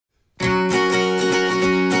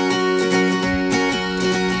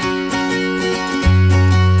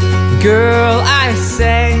Girl, I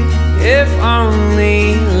say, if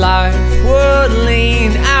only life would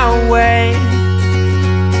lean our way,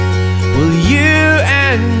 well, you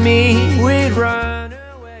and me, we'd run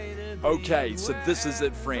away to be. Okay, so this is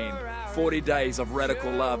it, friend. 40 days of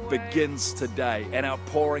radical love begins today, and our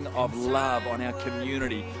pouring of love on our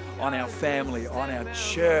community, on our family, on our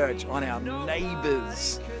church, on our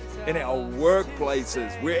neighbors, in our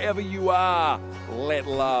workplaces, wherever you are, let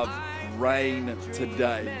love reign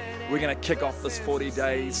today. We're going to kick off this 40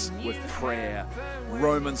 days with prayer.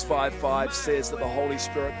 Romans 5:5 says that the Holy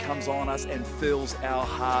Spirit comes on us and fills our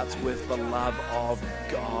hearts with the love of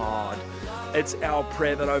God. It's our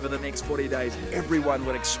prayer that over the next 40 days, everyone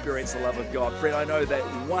would experience the love of God. Friend, I know that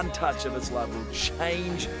one touch of His love will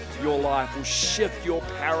change your life, will shift your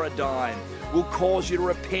paradigm, will cause you to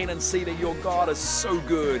repent and see that your God is so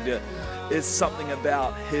good. There's something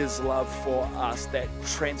about His love for us that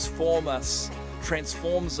transforms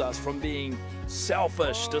us from being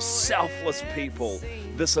selfish to selfless people.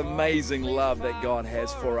 This amazing love that God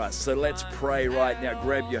has for us. So let's pray right now.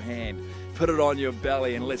 Grab your hand, put it on your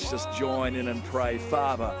belly, and let's just join in and pray.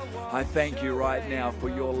 Father, I thank you right now for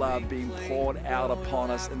your love being poured out upon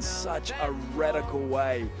us in such a radical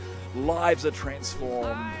way. Lives are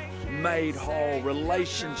transformed, made whole,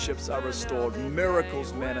 relationships are restored,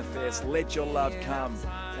 miracles manifest. Let your love come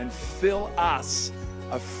and fill us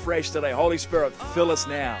afresh today. Holy Spirit, fill us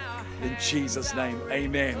now. In Jesus' name,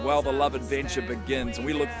 amen. Well, the love adventure begins, and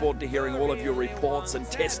we look forward to hearing all of your reports and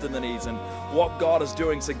testimonies and what God is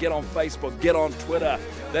doing. So get on Facebook, get on Twitter.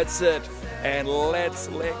 That's it. And let's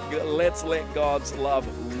let God's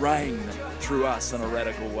love reign through us in a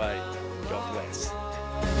radical way. God bless. I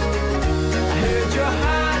heard your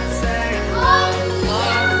heart say, oh,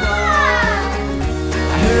 oh, oh.